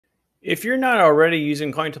If you're not already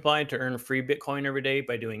using Cointiply to earn free Bitcoin every day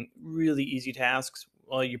by doing really easy tasks,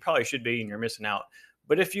 well, you probably should be and you're missing out.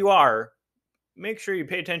 But if you are, make sure you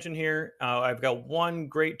pay attention here. I've got one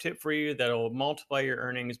great tip for you that'll multiply your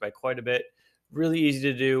earnings by quite a bit. Really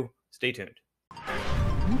easy to do. Stay tuned.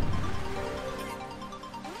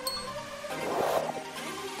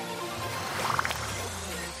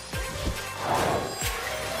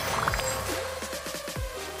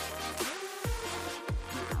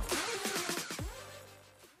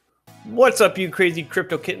 What's up, you crazy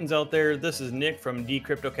crypto kittens out there? This is Nick from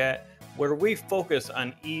DCryptoCat, where we focus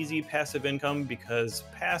on easy passive income because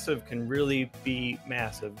passive can really be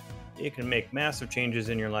massive. It can make massive changes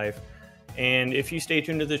in your life. And if you stay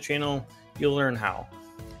tuned to this channel, you'll learn how.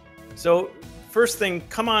 So first thing,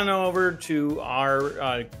 come on over to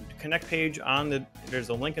our Connect page there's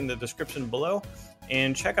a link in the description below,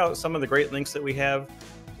 and check out some of the great links that we have.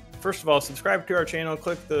 First of all, subscribe to our channel,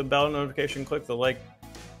 click the bell notification, click the like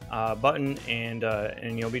button,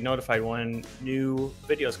 and you'll be notified when new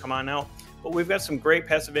videos come on out. But we've got some great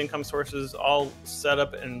passive income sources all set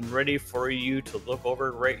up and ready for you to look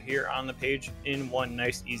over right here on the page in one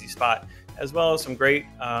nice easy spot, as well as some great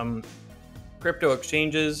crypto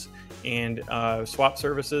exchanges and swap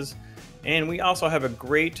services. And we also have a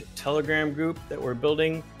great Telegram group that we're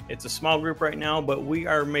building. It's a small group right now, but we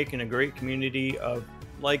are making a great community of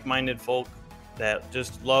like-minded folk that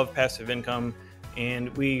just love passive income. And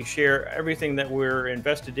we share everything that we're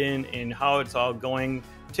invested in and how it's all going,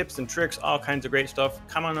 tips and tricks, all kinds of great stuff.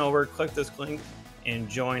 Come on over, click this link, and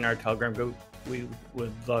join our Telegram group. We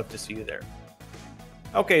would love to see you there.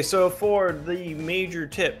 Okay, so for the major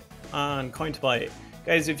tip on Cointiply,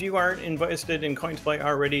 guys, if you aren't invested in Cointiply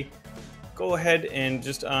already, go ahead and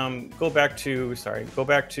just go back to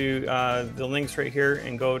the links right here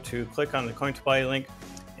and click on the Cointiply link,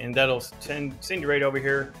 and that'll send you right over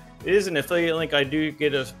here. It is an affiliate link. I do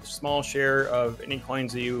get a small share of any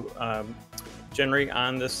coins that you generate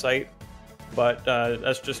on this site, but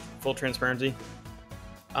that's just full transparency.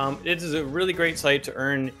 It is a really great site to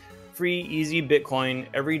earn free, easy Bitcoin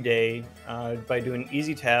every day by doing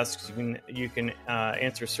easy tasks. You can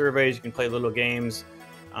answer surveys, you can play little games,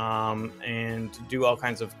 and do all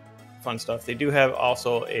kinds of fun stuff. They do have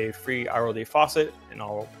also a free hourly faucet, and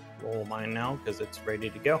I'll roll mine now because it's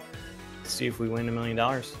ready to go. Let's see if we win $1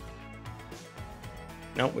 million.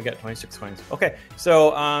 Nope, we got 26 coins. Okay,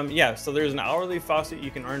 so yeah, so there's an hourly faucet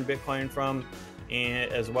you can earn Bitcoin from,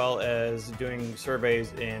 and as well as doing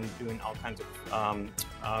surveys and doing all kinds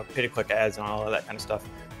of pay-to-click ads and all of that kind of stuff.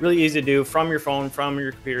 Really easy to do from your phone, from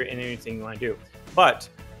your computer, and anything you want to do. But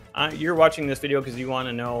you're watching this video because you want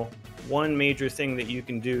to know one major thing that you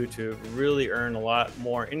can do to really earn a lot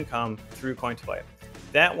more income through Cointiply.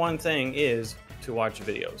 That one thing is to watch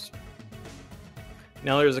videos.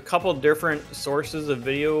 Now, there's a couple different sources of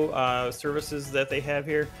video services that they have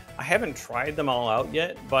here. I haven't tried them all out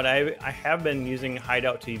yet, but I have been using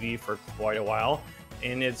Hideout TV for quite a while,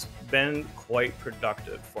 and it's been quite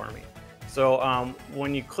productive for me. So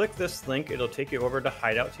when you click this link, it'll take you over to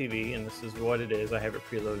Hideout TV, and this is what it is. I have it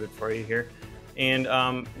preloaded for you here. And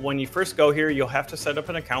when you first go here, you'll have to set up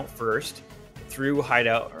an account first through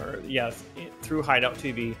Hideout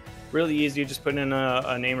TV. Really easy, just put in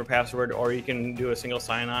a name or password, or you can do a single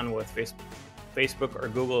sign-on with Facebook or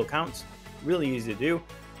Google accounts. Really easy to do.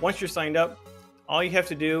 Once you're signed up, all you have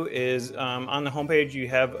to do is on the homepage, you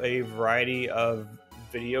have a variety of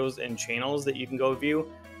videos and channels that you can go view,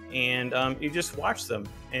 and you just watch them.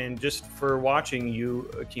 And just for watching, you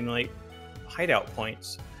accumulate Hideout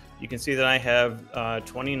points. You can see that I have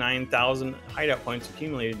 29,000 Hideout points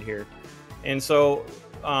accumulated here. And so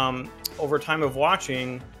over time of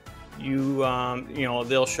watching, you know,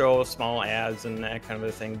 they'll show small ads and that kind of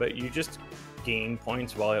a thing, but you just gain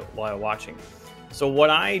points while watching. So what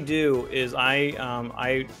I do is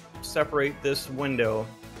I separate this window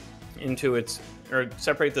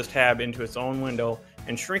separate this tab into its own window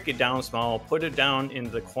and shrink it down small, put it down into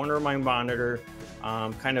the corner of my monitor,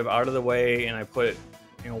 kind of out of the way, and I put,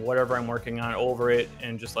 you know, whatever I'm working on over it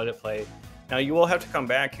and just let it play. Now, you will have to come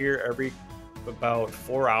back here every about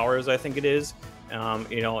 4 hours, I think it is.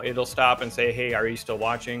 You know, it'll stop and say, hey, are you still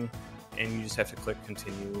watching? And you just have to click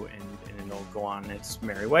continue, and it'll go on its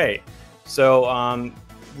merry way. So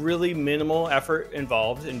really minimal effort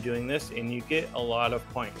involved in doing this, and you get a lot of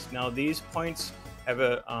points. Now, these points have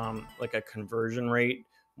a like a conversion rate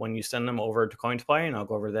when you send them over to Cointiply, and I'll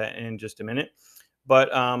go over that in just a minute. But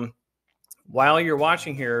while you're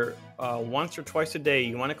watching here, once or twice a day,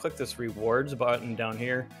 you want to click this rewards button down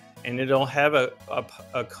here, and it'll have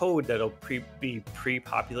a code that'll be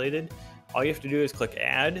pre-populated. All you have to do is click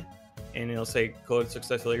add, and it'll say code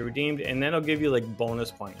successfully redeemed, and that'll give you like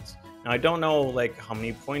bonus points. Now I don't know like how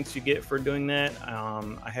many points you get for doing that.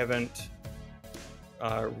 I haven't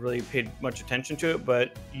really paid much attention to it,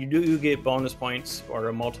 but you do get bonus points or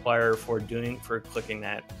a multiplier for clicking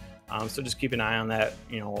that. So just keep an eye on that,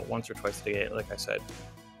 once or twice a day, like I said.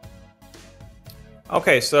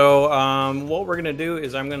 Okay, so what we're gonna do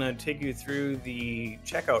is I'm gonna take you through the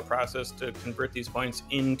checkout process to convert these points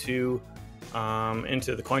into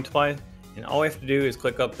the Cointiply. And all we have to do is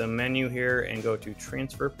click up the menu here and go to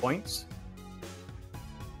transfer points.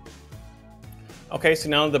 Okay, so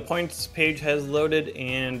now the points page has loaded,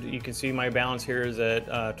 and you can see my balance here is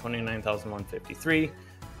at 29,153.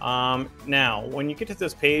 Now, when you get to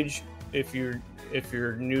this page, if you're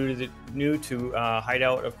new to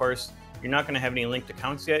Hideout, of course, you're not going to have any linked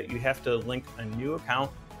accounts yet. You have to link a new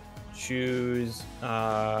account. Choose,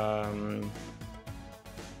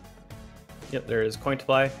 yep, there is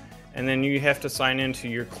Cointiply, and then you have to sign into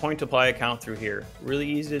your Cointiply account through here. Really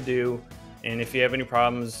easy to do. And if you have any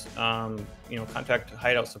problems, contact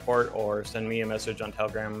Hideout support or send me a message on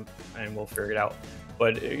Telegram, and we'll figure it out.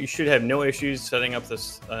 But you should have no issues setting up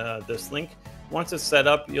this link. Once it's set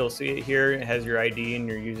up, you'll see it here. It has your ID and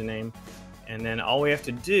your username. And then all we have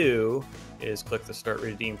to do is click the Start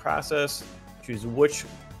Redeem process, choose which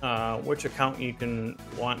account you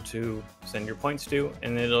want to send your points to,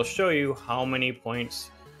 and it'll show you how many points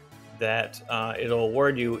that it'll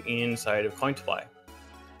award you inside of Cointiply.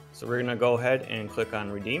 So we're gonna go ahead and click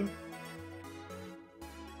on Redeem.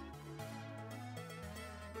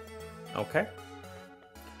 Okay.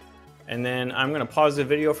 And then I'm gonna pause the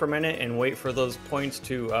video for a minute and wait for those points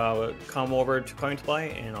to come over to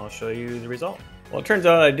Cointiply, and I'll show you the result. Well, it turns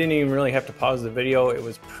out I didn't even really have to pause the video. It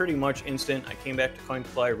was pretty much instant. I came back to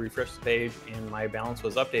Cointiply, refreshed the page, and my balance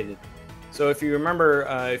was updated. So if you remember,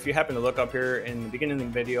 if you happen to look up here in the beginning of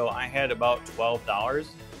the video, I had about $12,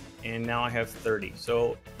 and now I have 30.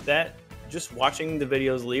 So that, just watching the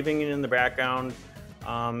videos, leaving it in the background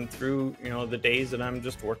through the days that I'm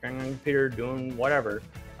just working on the computer, doing whatever,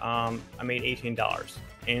 I made $18,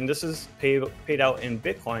 and this is paid out in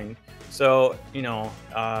Bitcoin. So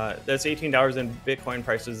that's $18 in Bitcoin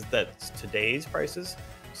prices. That's today's prices.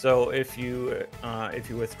 So if you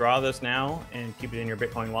withdraw this now and keep it in your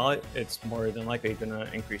Bitcoin wallet, it's more than likely going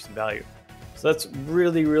to increase in value. So that's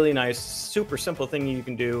really, really nice, super simple thing you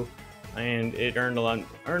can do, and it earned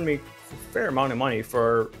me a fair amount of money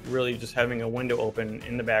for really just having a window open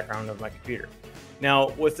in the background of my computer. Now,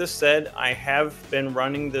 with this said, I have been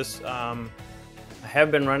running this. I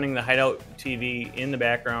have been running the Hideout TV in the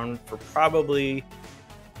background for probably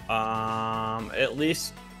at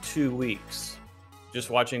least 2 weeks.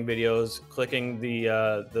 Just watching videos, clicking the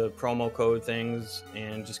promo code things,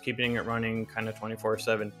 and just keeping it running kind of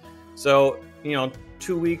 24/7. So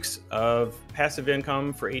 2 weeks of passive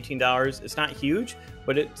income for $18. It's not huge,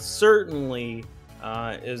 but it certainly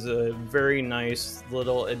is a very nice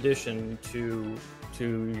little addition to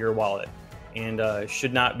your wallet, and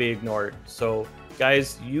should not be ignored. So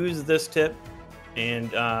guys, use this tip,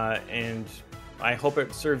 and I hope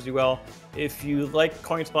it serves you well. If you like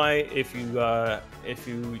Cointiply, if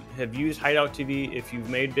you have used Hideout TV, if you've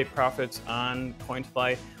made big profits on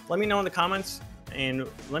Cointiply, let me know in the comments, and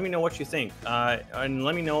let me know what you think. And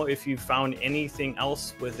let me know if you found anything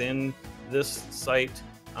else within this site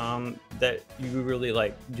that you really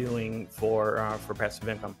like doing for passive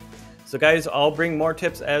income. So guys, I'll bring more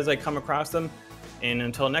tips as I come across them. And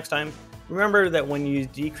until next time, remember that when you use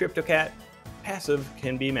Decryptocat, passive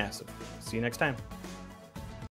can be massive. See you next time.